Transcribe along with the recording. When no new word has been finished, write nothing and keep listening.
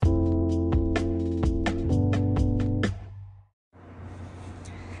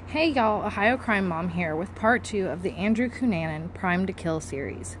Hey y'all, Ohio Crime Mom here with part 2 of the Andrew Cunanan Prime to Kill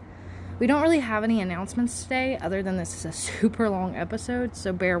series. We don't really have any announcements today other than this is a super long episode,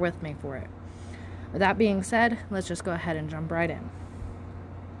 so bear with me for it. With that being said, let's just go ahead and jump right in.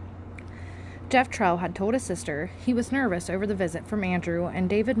 Jeff Trell had told his sister he was nervous over the visit from Andrew, and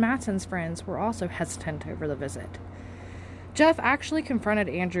David Matson's friends were also hesitant over the visit. Jeff actually confronted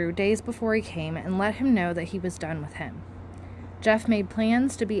Andrew days before he came and let him know that he was done with him. Jeff made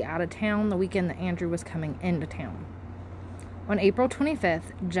plans to be out of town the weekend that Andrew was coming into town. On April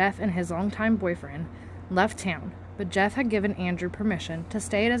 25th, Jeff and his longtime boyfriend left town, but Jeff had given Andrew permission to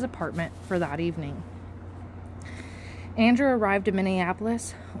stay at his apartment for that evening. Andrew arrived in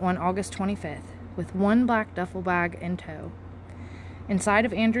Minneapolis on August 25th with one black duffel bag in tow. Inside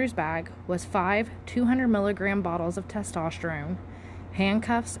of Andrew's bag was 5 200-milligram bottles of testosterone,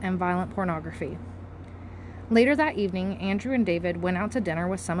 handcuffs, and violent pornography. Later that evening, Andrew and David went out to dinner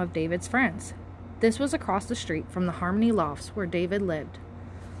with some of David's friends. This was across the street from the Harmony Lofts where David lived.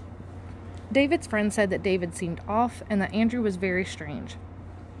 David's friend said that David seemed off and that Andrew was very strange.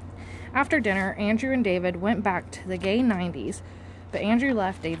 After dinner, Andrew and David went back to the gay 90s, but Andrew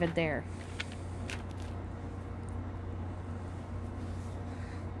left David there.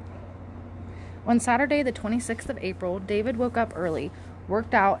 On Saturday, the 26th of April, David woke up early,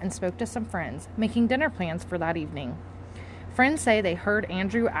 worked out, and spoke to some friends, making dinner plans for that evening. Friends say they heard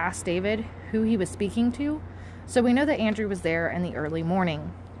Andrew ask David who he was speaking to, so we know that Andrew was there in the early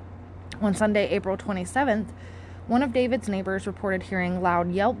morning. On Sunday, April 27th, one of David's neighbors reported hearing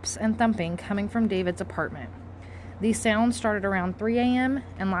loud yelps and thumping coming from David's apartment. These sounds started around 3 a.m.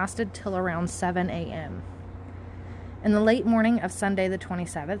 and lasted till around 7 a.m. In the late morning of Sunday the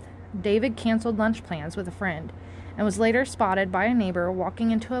 27th, David canceled lunch plans with a friend and was later spotted by a neighbor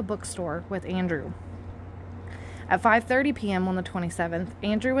walking into a bookstore with Andrew. At 5:30 p.m. on the 27th,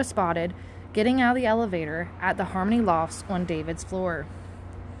 Andrew was spotted getting out of the elevator at the Harmony Lofts on David's floor.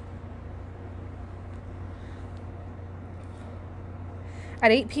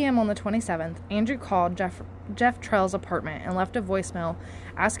 At 8 p.m. on the 27th, Andrew called Jeff Trell's apartment and left a voicemail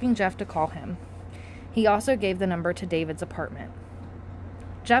asking Jeff to call him. He also gave the number to David's apartment.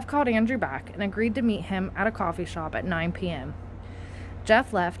 Jeff called Andrew back and agreed to meet him at a coffee shop at 9 p.m.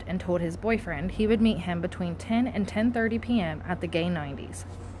 Jeff left and told his boyfriend he would meet him between 10 and 10:30 p.m. at the gay 90s.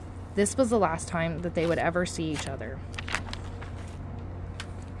 This was the last time that they would ever see each other.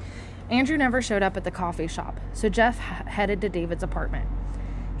 Andrew never showed up at the coffee shop, so Jeff headed to David's apartment.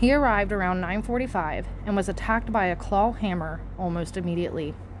 He arrived around 9:45 and was attacked by a claw hammer almost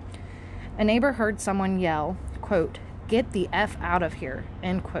immediately. A neighbor heard someone yell, quote, "Get the F out of here,"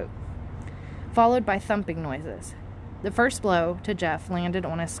 end quote, followed by thumping noises. The first blow to Jeff landed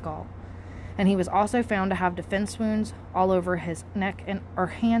on his skull, and he was also found to have defense wounds all over his neck or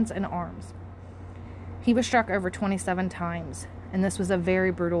hands and arms. He was struck over 27 times, and this was a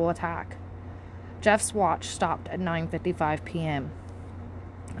very brutal attack. Jeff's watch stopped at 9:55 p.m.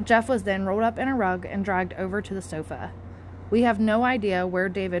 Jeff was then rolled up in a rug and dragged over to the sofa. We have no idea where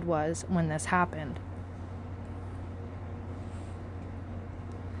David was when this happened.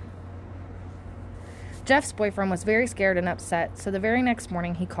 Jeff's boyfriend was very scared and upset, so the very next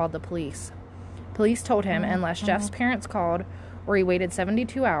morning he called the police. Police told him unless Jeff's parents called or he waited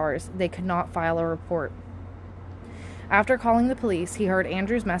 72 hours, they could not file a report. After calling the police, he heard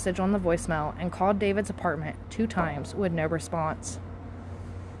Andrew's message on the voicemail and called David's apartment 2 times with no response.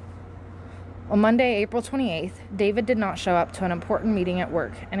 On Monday, April 28th, David did not show up to an important meeting at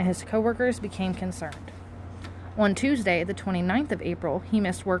work, and his coworkers became concerned. On Tuesday, the 29th of April, he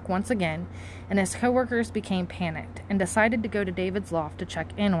missed work once again, and his coworkers became panicked and decided to go to David's loft to check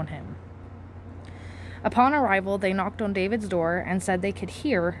in on him. Upon arrival, they knocked on David's door and said they could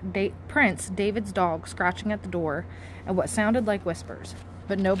hear Prince, David's dog, scratching at the door and what sounded like whispers,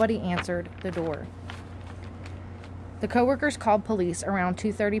 but nobody answered the door. The coworkers called police around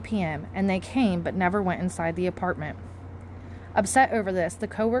 2:30 p.m., and they came but never went inside the apartment. Upset over this, the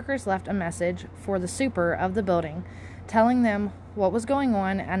coworkers left a message for the super of the building, telling them what was going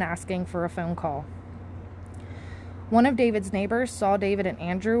on and asking for a phone call. One of David's neighbors saw David and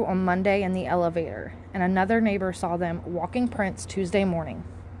Andrew on Monday in the elevator, and another neighbor saw them walking Prince Tuesday morning.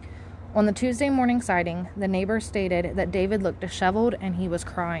 On the Tuesday morning sighting, the neighbor stated that David looked disheveled and he was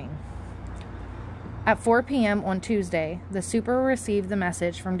crying. At 4 p.m. on Tuesday, the super received the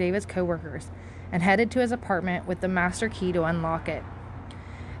message from David's coworkers and headed to his apartment with the master key to unlock it.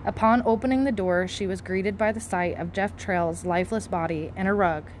 Upon opening the door, she was greeted by the sight of Jeff Trell's lifeless body in a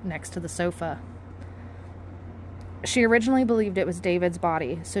rug next to the sofa. She originally believed it was David's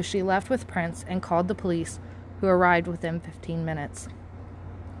body, so she left with Prince and called the police, who arrived within 15 minutes.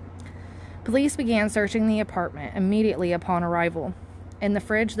 Police began searching the apartment immediately upon arrival. In the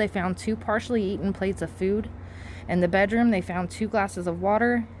fridge, they found 2 partially eaten plates of food. In the bedroom, they found 2 glasses of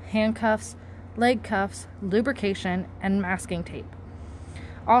water, handcuffs, leg cuffs, lubrication, and masking tape.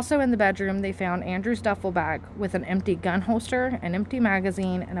 Also in the bedroom, they found Andrew's duffel bag with an empty gun holster, an empty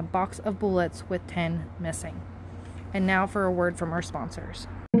magazine, and a box of bullets with 10 missing. And now for a word from our sponsors.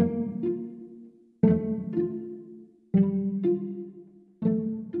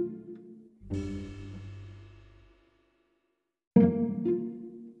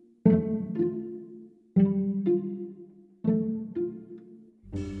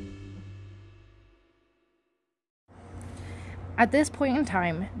 At this point in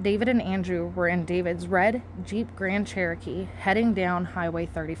time, David and Andrew were in David's red Jeep Grand Cherokee heading down Highway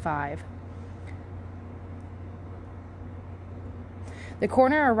 35. The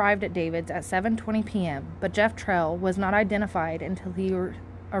coroner arrived at David's at 7:20 p.m., but Jeff Trail was not identified until he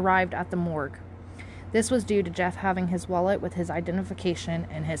arrived at the morgue. This was due to Jeff having his wallet with his identification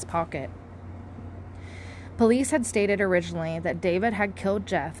in his pocket. Police had stated originally that David had killed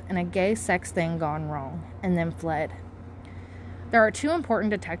Jeff in a gay sex thing gone wrong, and then fled. There are 2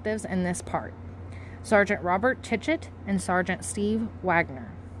 important detectives in this part, Sergeant Robert Titchett and Sergeant Steve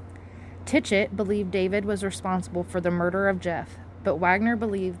Wagner. Titchett believed David was responsible for the murder of Jeff, but Wagner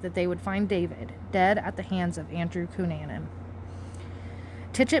believed that they would find David dead at the hands of Andrew Cunanan.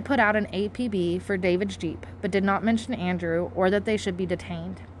 Titchett put out an APB for David's Jeep, but did not mention Andrew or that they should be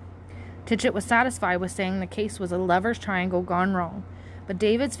detained. Titchett was satisfied with saying the case was a lover's triangle gone wrong, but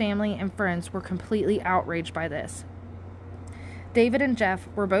David's family and friends were completely outraged by this. David and Jeff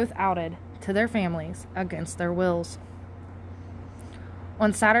were both outed to their families against their wills.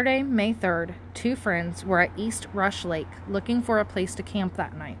 On Saturday, May 3rd, 2 friends were at East Rush Lake looking for a place to camp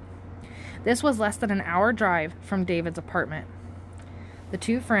that night. This was less than an hour drive from David's apartment. The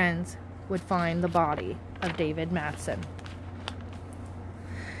 2 friends would find the body of David Matheson.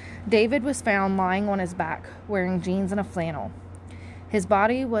 David was found lying on his back, wearing jeans and a flannel. His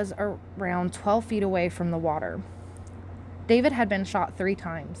body was around 12 feet away from the water. David had been shot 3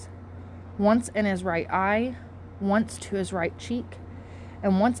 times, once in his right eye, once to his right cheek,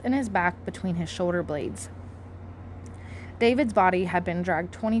 and once in his back between his shoulder blades. David's body had been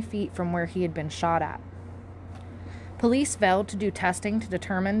dragged 20 feet from where he had been shot at. Police failed to do testing to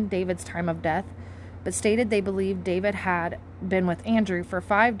determine David's time of death, but stated they believed David had been with Andrew for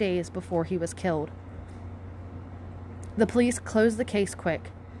 5 days before he was killed. The police closed the case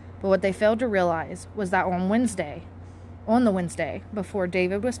quick, but what they failed to realize was that on the Wednesday before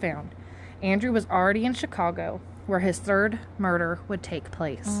David was found, Andrew was already in Chicago, where his 3rd murder would take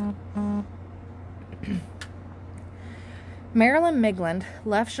place. Marilyn Migland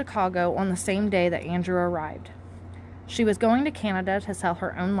left Chicago on the same day that Andrew arrived. She was going to Canada to sell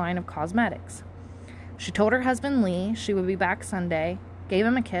her own line of cosmetics. She told her husband Lee she would be back Sunday, gave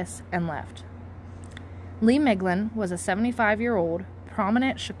him a kiss, and left. Lee Migland was a 75-year-old,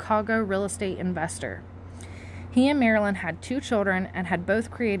 prominent Chicago real estate investor. He and Marilyn had 2 children and had both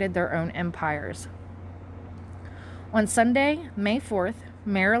created their own empires. On Sunday, May 4th,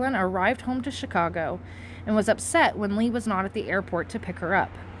 Marilyn arrived home to Chicago and was upset when Lee was not at the airport to pick her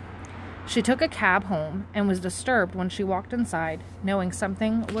up. She took a cab home and was disturbed when she walked inside, knowing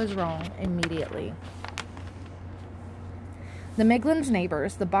something was wrong immediately. The Migland's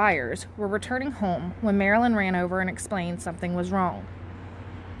neighbors, the Byers, were returning home when Marilyn ran over and explained something was wrong.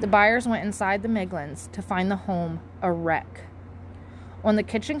 The Byers went inside the Miglands to find the home a wreck. On the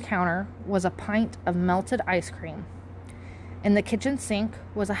kitchen counter was a pint of melted ice cream. In the kitchen sink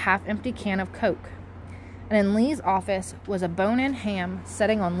was a half-empty can of Coke. And in Lee's office was a bone-in ham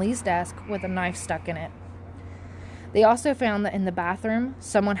sitting on Lee's desk with a knife stuck in it. They also found that in the bathroom,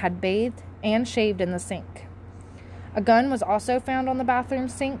 someone had bathed and shaved in the sink. A gun was also found on the bathroom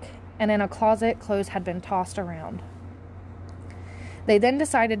sink, and in a closet, clothes had been tossed around. They then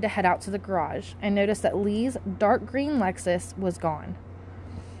decided to head out to the garage and noticed that Lee's dark green Lexus was gone.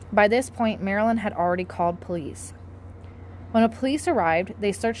 By this point, Marilyn had already called police. When the police arrived,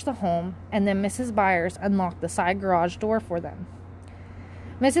 they searched the home, and then Mrs. Byers unlocked the side garage door for them.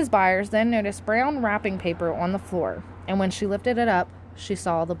 Mrs. Byers then noticed brown wrapping paper on the floor, and when she lifted it up, she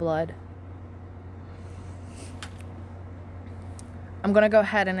saw the blood. I'm going to go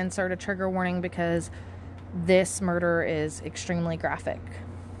ahead and insert a trigger warning because this murder is extremely graphic.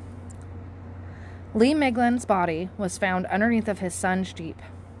 Lee Migland's body was found underneath of his son's Jeep.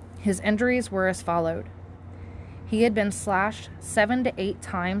 His injuries were as followed. He had been slashed 7 to 8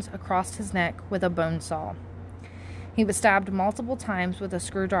 times across his neck with a bone saw. He was stabbed multiple times with a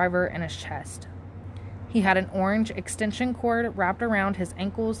screwdriver in his chest. He had an orange extension cord wrapped around his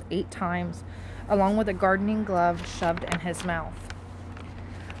ankles 8 times, along with a gardening glove shoved in his mouth.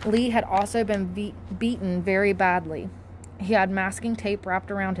 Lee had also been beaten very badly. He had masking tape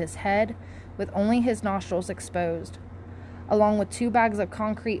wrapped around his head, with only his nostrils exposed, along with 2 bags of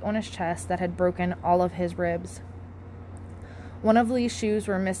concrete on his chest that had broken all of his ribs. One of Lee's shoes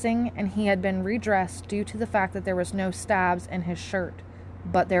were missing, and he had been redressed due to the fact that there was no stabs in his shirt,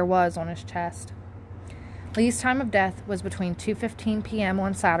 but there was on his chest. Lee's time of death was between 2:15 p.m.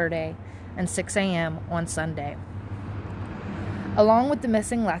 on Saturday and 6 a.m. on Sunday. Along with the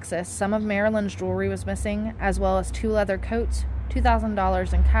missing Lexus, some of Marilyn's jewelry was missing, as well as 2 leather coats,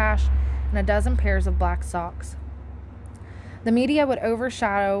 $2,000 in cash, and a dozen pairs of black socks. The media would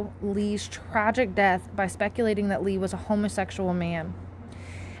overshadow Lee's tragic death by speculating that Lee was a homosexual man,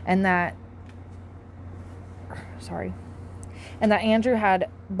 and that Andrew had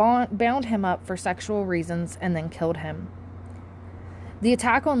bound him up for sexual reasons and then killed him. The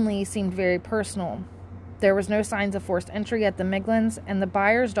attack on Lee seemed very personal. There was no signs of forced entry at the Miglins, and the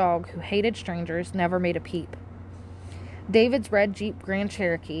buyer's dog, who hated strangers, never made a peep. David's red Jeep Grand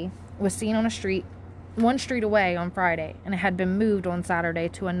Cherokee was seen on one street away on Friday, and it had been moved on Saturday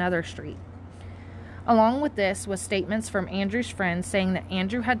to another street. Along with this was statements from Andrew's friends saying that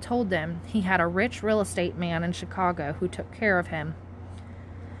Andrew had told them he had a rich real estate man in Chicago who took care of him.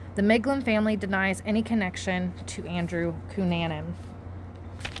 The Miglin family denies any connection to Andrew Cunanan.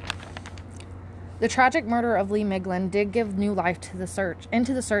 The tragic murder of Lee Miglin did give new life to the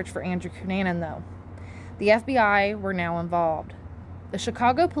search for Andrew Cunanan, though. The FBI were now involved. The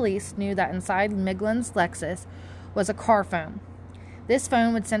Chicago police knew that inside Miglin's Lexus was a car phone. This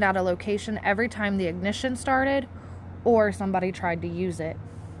phone would send out a location every time the ignition started or somebody tried to use it.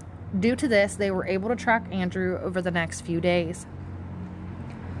 Due to this, they were able to track Andrew over the next few days.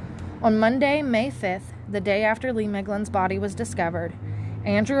 On Monday, May 5th, the day after Lee Miglin's body was discovered,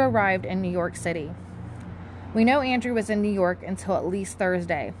 Andrew arrived in New York City. We know Andrew was in New York until at least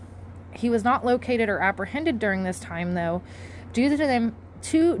Thursday. He was not located or apprehended during this time, though, due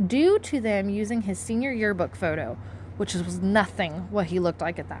to them using his senior yearbook photo, which was nothing what he looked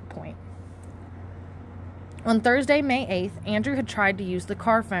like at that point. On Thursday, May 8th, Andrew had tried to use the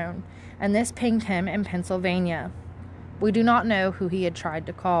car phone, and this pinged him in Pennsylvania. We do not know who he had tried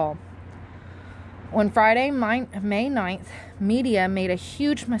to call. On Friday, May 9th, media made a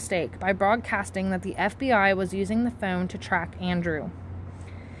huge mistake by broadcasting that the FBI was using the phone to track Andrew.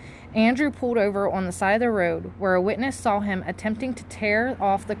 Andrew pulled over on the side of the road where a witness saw him attempting to tear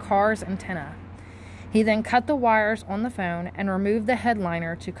off the car's antenna. He then cut the wires on the phone and removed the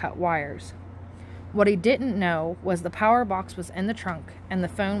headliner to cut wires. What he didn't know was the power box was in the trunk and the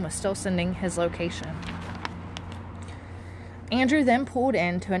phone was still sending his location. Andrew then pulled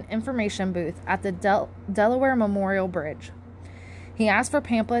into an information booth at the Delaware Memorial Bridge. He asked for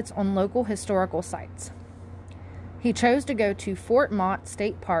pamphlets on local historical sites. He chose to go to Fort Mott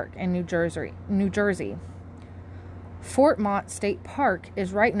State Park in New Jersey. Fort Mott State Park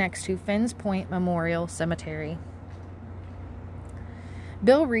is right next to Finns Point Memorial Cemetery.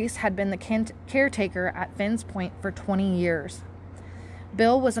 Bill Reese had been the caretaker at Finns Point for 20 years.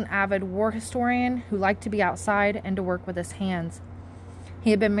 Bill was an avid war historian who liked to be outside and to work with his hands.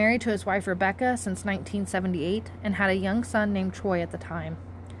 He had been married to his wife Rebecca since 1978 and had a young son named Troy at the time.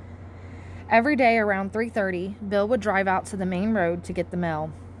 Every day around 3:30, Bill would drive out to the main road to get the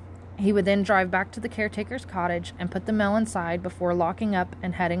mail. He would then drive back to the caretaker's cottage and put the mail inside before locking up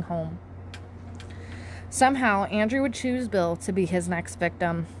and heading home. Somehow, Andrew would choose Bill to be his next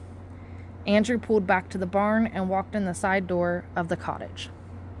victim. Andrew pulled back to the barn and walked in the side door of the cottage.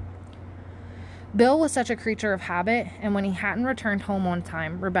 Bill was such a creature of habit, and when he hadn't returned home on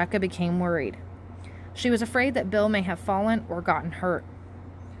time, Rebecca became worried. She was afraid that Bill may have fallen or gotten hurt.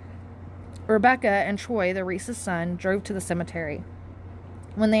 Rebecca and Troy, the Reese's son, drove to the cemetery.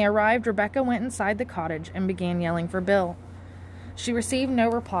 When they arrived, Rebecca went inside the cottage and began yelling for Bill. She received no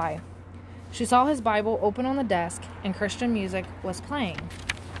reply. She saw his Bible open on the desk, and Christian music was playing.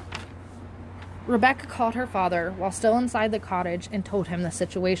 Rebecca called her father while still inside the cottage and told him the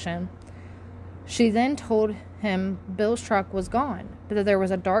situation. She then told him Bill's truck was gone, but that there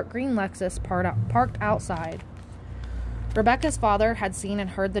was a dark green Lexus parked outside. Rebecca's father had seen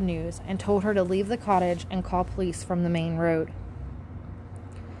and heard the news and told her to leave the cottage and call police from the main road.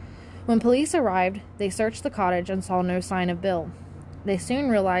 When police arrived, they searched the cottage and saw no sign of Bill. They soon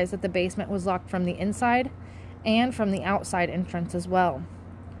realized that the basement was locked from the inside and from the outside entrance as well.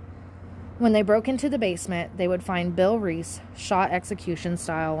 When they broke into the basement, they would find Bill Reese shot execution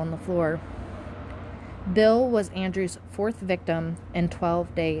style on the floor. Bill was Andrew's 4th victim in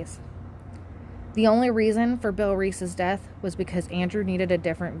 12 days. The only reason for Bill Reese's death was because Andrew needed a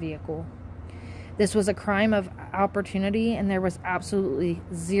different vehicle. This was a crime of opportunity, and there was absolutely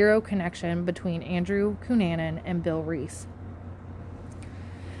zero connection between Andrew Cunanan and Bill Reese.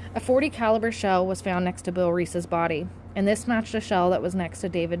 A .40 caliber shell was found next to Bill Reese's body, and this matched a shell that was next to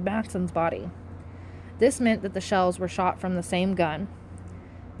David Matson's body. This meant that the shells were shot from the same gun.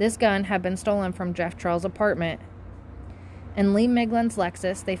 This gun had been stolen from Jeff Trail's apartment. In Lee Miglin's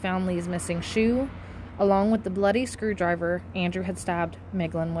Lexus, they found Lee's missing shoe, along with the bloody screwdriver Andrew had stabbed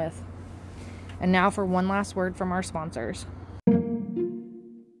Miglin with. And now for one last word from our sponsors.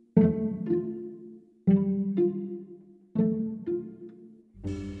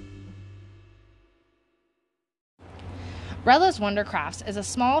 Rella's Wonder Crafts is a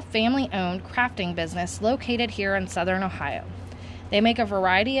small family-owned crafting business located here in Southern Ohio. They make a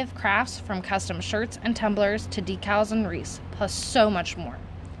variety of crafts from custom shirts and tumblers to decals and wreaths, plus so much more.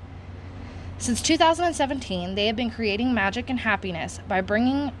 Since 2017, they have been creating magic and happiness by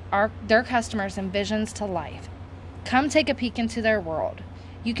bringing their customers and visions to life. Come take a peek into their world.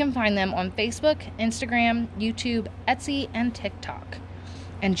 You can find them on Facebook, Instagram, YouTube, Etsy, and TikTok.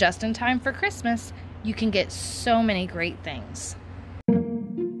 And just in time for Christmas, you can get so many great things.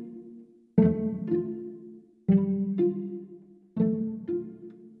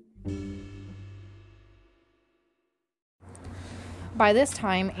 By this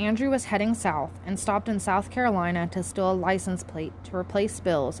time, Andrew was heading south and stopped in South Carolina to steal a license plate to replace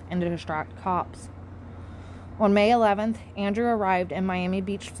Bill's and to distract cops. On May 11th, Andrew arrived in Miami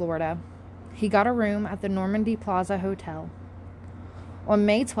Beach, Florida. He got a room at the Normandy Plaza Hotel. On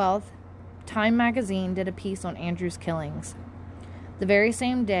May 12th, Time magazine did a piece on Andrew's killings. The very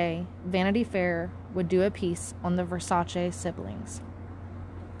same day, Vanity Fair would do a piece on the Versace siblings.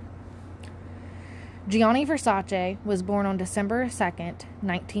 Gianni Versace was born on December 2nd,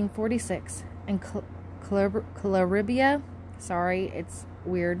 1946, in Calabria,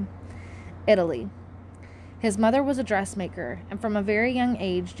 Italy. His mother was a dressmaker, and from a very young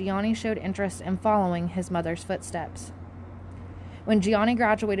age, Gianni showed interest in following his mother's footsteps. When Gianni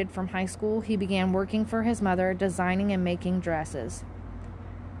graduated from high school, he began working for his mother, designing and making dresses.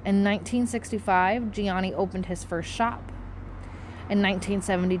 In 1965, Gianni opened his first shop. In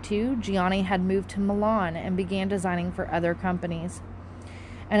 1972, Gianni had moved to Milan and began designing for other companies.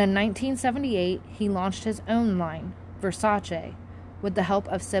 And in 1978, he launched his own line, Versace, with the help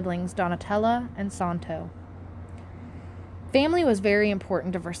of siblings Donatella and Santo. Family was very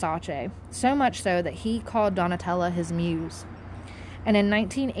important to Versace, so much so that he called Donatella his muse. And in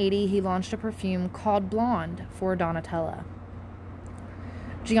 1980, he launched a perfume called Blonde for Donatella.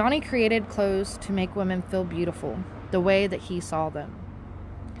 Gianni created clothes to make women feel beautiful, the way that he saw them.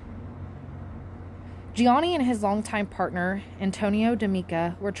 Gianni and his longtime partner, Antonio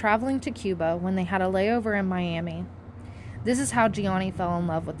D'Amica, were traveling to Cuba when they had a layover in Miami. This is how Gianni fell in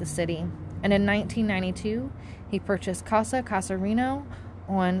love with the city, and in 1992, he purchased Casa Casarino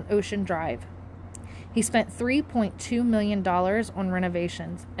on Ocean Drive. He spent $3.2 million on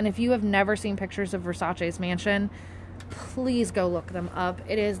renovations, and if you have never seen pictures of Versace's mansion, please go look them up.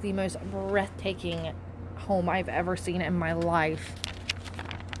 It is the most breathtaking home I've ever seen in my life.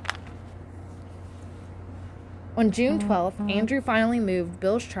 On June 12th, Andrew finally moved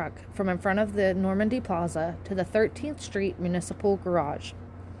Bill's truck from in front of the Normandy Plaza to the 13th Street Municipal Garage.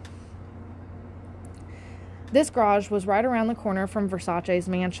 This garage was right around the corner from Versace's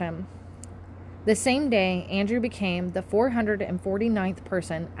mansion. The same day, Andrew became the 449th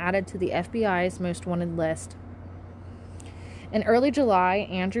person added to the FBI's most wanted list. In early July,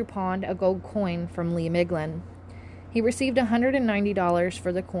 Andrew pawned a gold coin from Lee Miglin. He received $190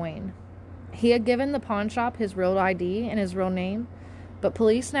 for the coin. He had given the pawn shop his real ID and his real name, but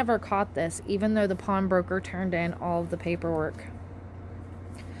police never caught this, even though the pawnbroker turned in all of the paperwork.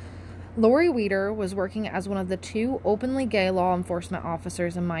 Lori Weeder was working as one of the 2 openly gay law enforcement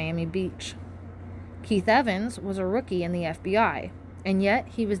officers in Miami Beach. Keith Evans was a rookie in the FBI, and yet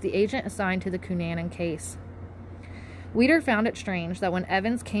he was the agent assigned to the Cunanan case. Weeder found it strange that when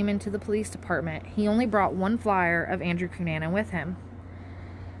Evans came into the police department, he only brought one flyer of Andrew Cunanan with him.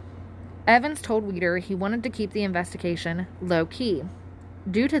 Evans told Weeder he wanted to keep the investigation low-key.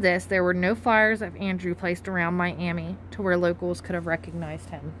 Due to this, there were no flyers of Andrew placed around Miami to where locals could have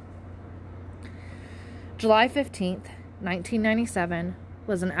recognized him. July 15th, 1997,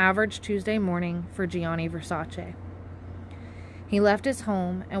 was an average Tuesday morning for Gianni Versace. He left his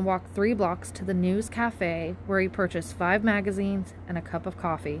home and walked 3 blocks to the News Cafe, where he purchased 5 magazines and a cup of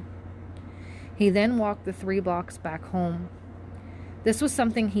coffee. He then walked the 3 blocks back home. This was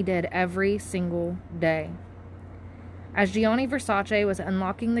something he did every single day. As Gianni Versace was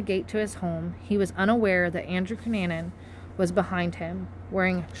unlocking the gate to his home, he was unaware that Andrew Cunanan was behind him,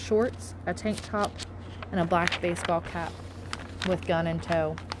 wearing shorts, a tank top, and a black baseball cap with gun in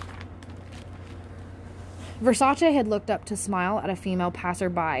tow. Versace had looked up to smile at a female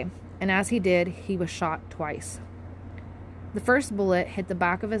passerby, and as he did, he was shot twice. The first bullet hit the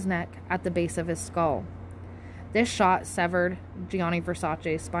back of his neck at the base of his skull. This shot severed Gianni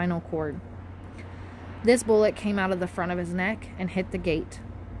Versace's spinal cord. This bullet came out of the front of his neck and hit the gate.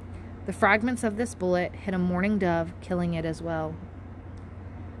 The fragments of this bullet hit a mourning dove, killing it as well.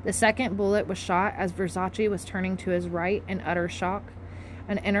 The second bullet was shot as Versace was turning to his right in utter shock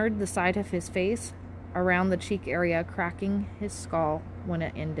and entered the side of his face around the cheek area, cracking his skull when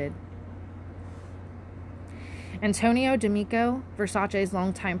it ended. Antonio D'Amico, Versace's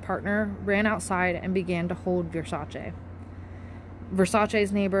longtime partner, ran outside and began to hold Versace.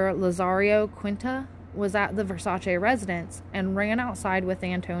 Versace's neighbor Lazario Quinta was at the Versace residence and ran outside with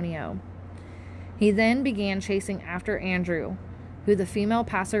Antonio. He then began chasing after Andrew, who the female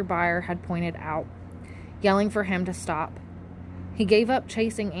passerby had pointed out, yelling for him to stop. He gave up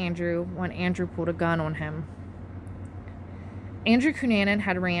chasing Andrew when Andrew pulled a gun on him. Andrew Cunanan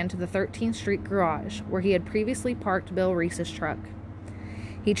had ran to the 13th Street garage, where he had previously parked Bill Reese's truck.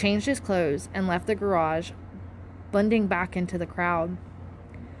 He changed his clothes and left the garage, blending back into the crowd.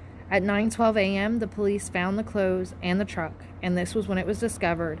 At 9:12 a.m., the police found the clothes and the truck, and this was when it was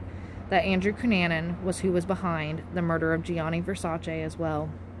discovered that Andrew Cunanan was who was behind the murder of Gianni Versace as well.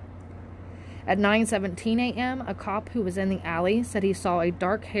 At 9:17 a.m., a cop who was in the alley said he saw a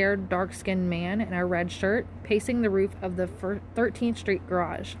dark-haired, dark-skinned man in a red shirt pacing the roof of the 13th Street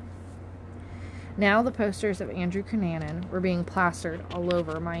garage. Now the posters of Andrew Cunanan were being plastered all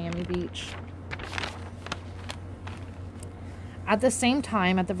over Miami Beach. At the same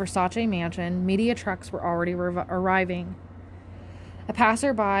time, at the Versace mansion, media trucks were already arriving. A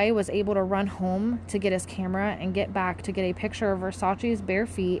passerby was able to run home to get his camera and get back to get a picture of Versace's bare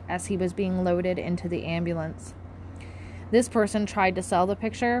feet as he was being loaded into the ambulance. This person tried to sell the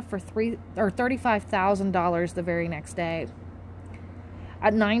picture for $35,000 the very next day.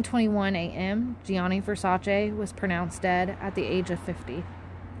 At 9:21 a.m., Gianni Versace was pronounced dead at the age of 50.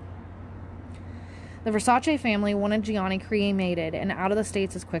 The Versace family wanted Gianni cremated and out of the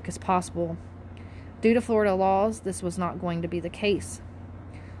States as quick as possible. Due to Florida laws, this was not going to be the case.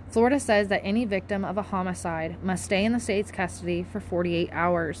 Florida says that any victim of a homicide must stay in the state's custody for 48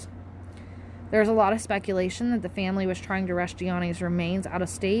 hours. There's a lot of speculation that the family was trying to rush Gianni's remains out of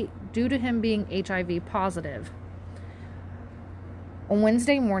state due to him being HIV positive. On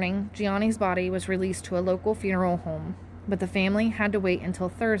Wednesday morning, Gianni's body was released to a local funeral home, but the family had to wait until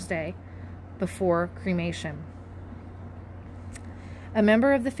Thursday before cremation. A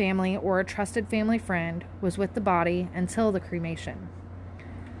member of the family or a trusted family friend was with the body until the cremation.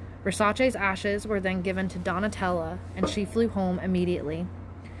 Versace's ashes were then given to Donatella, and she flew home immediately.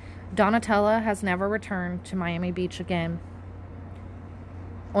 Donatella has never returned to Miami Beach again.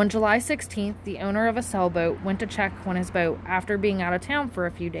 On July 16th, the owner of a sailboat went to check on his boat after being out of town for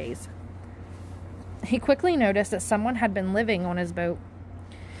a few days. He quickly noticed that someone had been living on his boat.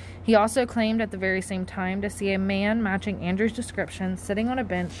 He also claimed at the very same time to see a man matching Andrew's description sitting on a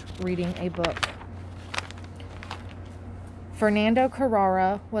bench reading a book. Fernando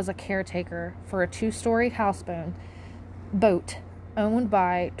Carrara was a caretaker for a 2-story boat owned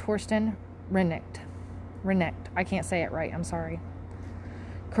by Torsten Rennicht. I can't say it right, I'm sorry.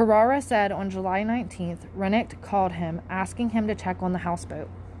 Carrara said on July 19th, Rennicht called him asking him to check on the houseboat.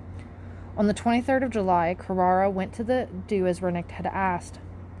 On the 23rd of July, Carrara went to do as Rennicht had asked.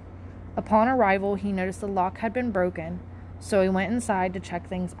 Upon arrival, he noticed the lock had been broken, so he went inside to check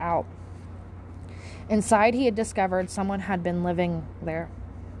things out. Inside, he had discovered someone had been living there.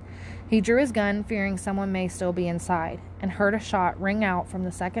 He drew his gun, fearing someone may still be inside, and heard a shot ring out from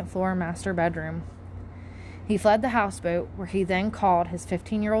the second-floor master bedroom. He fled the houseboat, where he then called his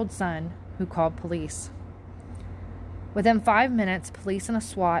 15-year-old son, who called police. Within 5 minutes, police and a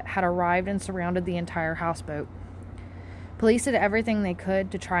SWAT had arrived and surrounded the entire houseboat. Police did everything they could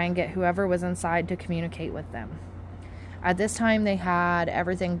to try and get whoever was inside to communicate with them. At this time, they had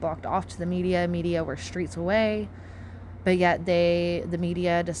everything blocked off to the media. Media were streets away, but yet the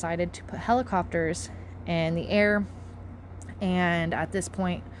media decided to put helicopters in the air, and at this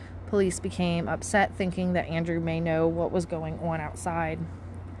point, police became upset, thinking that Andrew may know what was going on outside.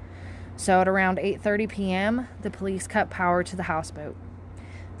 So at around 8:30 p.m., the police cut power to the houseboat,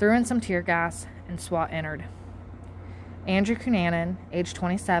 threw in some tear gas, and SWAT entered. Andrew Cunanan, age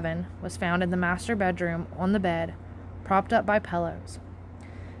 27, was found in the master bedroom on the bed, propped up by pillows.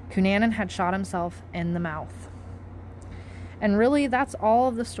 Cunanan had shot himself in the mouth. And really, that's all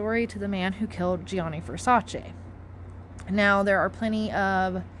of the story to the man who killed Gianni Versace. Now, there are plenty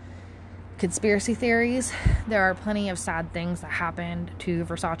of conspiracy theories. There are plenty of sad things that happened to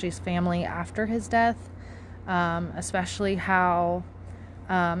Versace's family after his death, especially how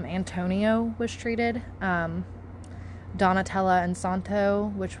Antonio was treated. Donatella and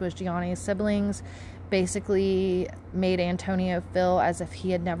Santo, which was Gianni's siblings, basically made Antonio feel as if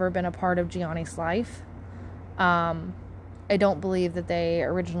he had never been a part of Gianni's life. I don't believe that they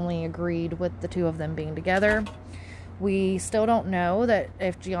originally agreed with the two of them being together. We still don't know that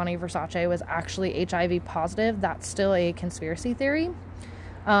if Gianni Versace was actually HIV positive. That's still a conspiracy theory.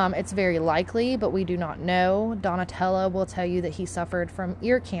 It's very likely, but we do not know. Donatella will tell you that he suffered from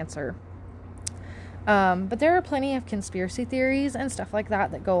ear cancer. But there are plenty of conspiracy theories and stuff like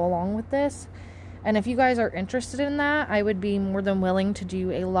that go along with this. And if you guys are interested in that, I would be more than willing to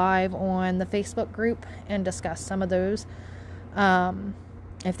do a live on the Facebook group and discuss some of those,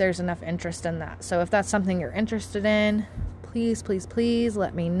 if there's enough interest in that. So if that's something you're interested in, please, please, please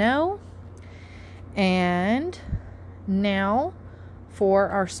let me know. And now for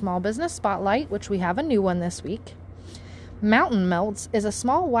our small business spotlight, which we have a new one this week. Mountain Melts is a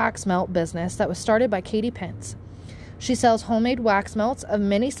small wax melt business that was started by Katie Pence. She sells homemade wax melts of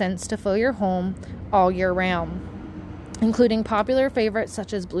many scents to fill your home all year round, including popular favorites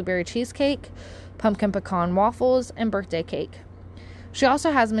such as blueberry cheesecake, pumpkin pecan waffles, and birthday cake. She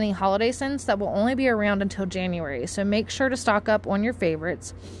also has many holiday scents that will only be around until January, so make sure to stock up on your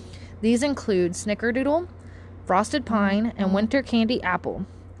favorites. These include Snickerdoodle, Frosted Pine, and Winter Candy Apple.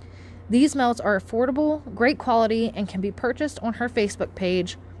 These melts are affordable, great quality, and can be purchased on her Facebook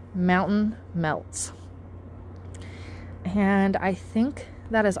page, Mountain Melts. And I think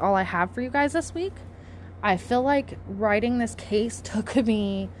that is all I have for you guys this week. I feel like writing this case took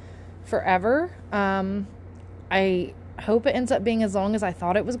me forever. I hope it ends up being as long as I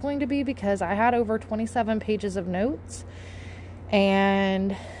thought it was going to be, because I had over 27 pages of notes,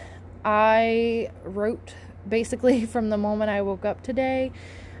 and I wrote basically from the moment I woke up today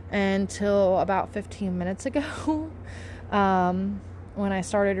until about 15 minutes ago when I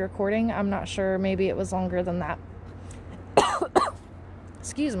started recording. I'm not sure, maybe it was longer than that.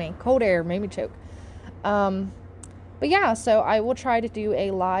 Excuse me, cold air made me choke. But yeah, so I will try to do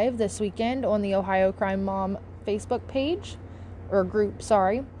a live this weekend on the Ohio Crime Mom Facebook page, or group,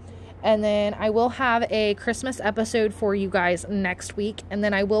 sorry. And then I will have a Christmas episode for you guys next week. And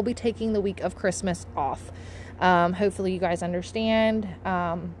then I will be taking the week of Christmas off. Hopefully you guys understand.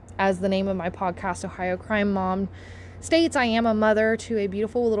 As the name of my podcast, Ohio Crime Mom, states, I am a mother to a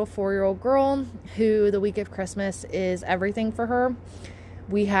beautiful little 4-year-old girl who the week of Christmas is everything for her.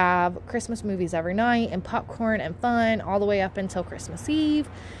 We have Christmas movies every night and popcorn and fun all the way up until Christmas Eve.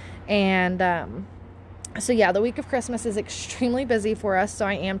 And so yeah, the week of Christmas is extremely busy for us, so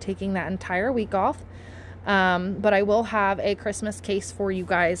I am taking that entire week off. But I will have a Christmas case for you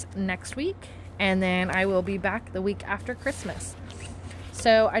guys next week, and then I will be back the week after Christmas.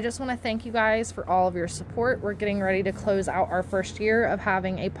 So I just want to thank you guys for all of your support. We're getting ready to close out our first year of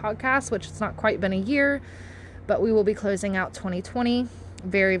having a podcast, which it's not quite been a year, but we will be closing out 2020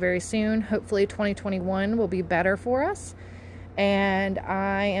 very, very soon. Hopefully 2021 will be better for us. And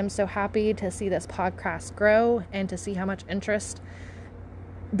I am so happy to see this podcast grow and to see how much interest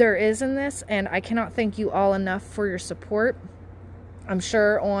there is in this. And I cannot thank you all enough for your support. I'm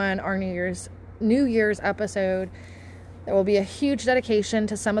sure on our New Year's episode, there will be a huge dedication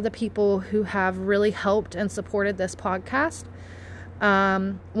to some of the people who have really helped and supported this podcast.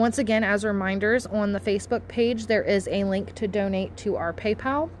 Once again, as reminders, on the Facebook page, there is a link to donate to our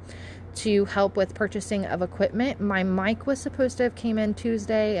PayPal to help with purchasing of equipment. My mic was supposed to have came in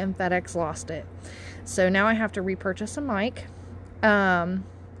Tuesday and FedEx lost it. So now I have to repurchase a mic. And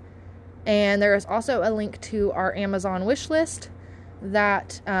there is also a link to our Amazon wish list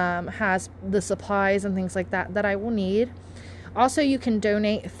that has the supplies and things like that I will need. Also, you can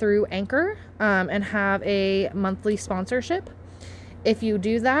donate through Anchor and have a monthly sponsorship. If you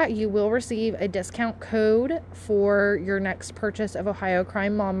do that, you will receive a discount code for your next purchase of Ohio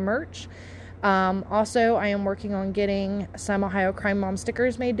Crime Mom merch. Also, I am working on getting some Ohio Crime Mom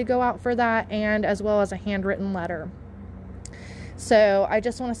stickers made to go out for that, and as well as a handwritten letter. So I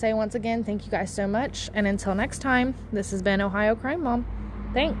just want to say once again, thank you guys so much. And until next time, this has been Ohio Crime Mom.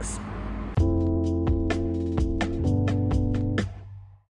 Thanks.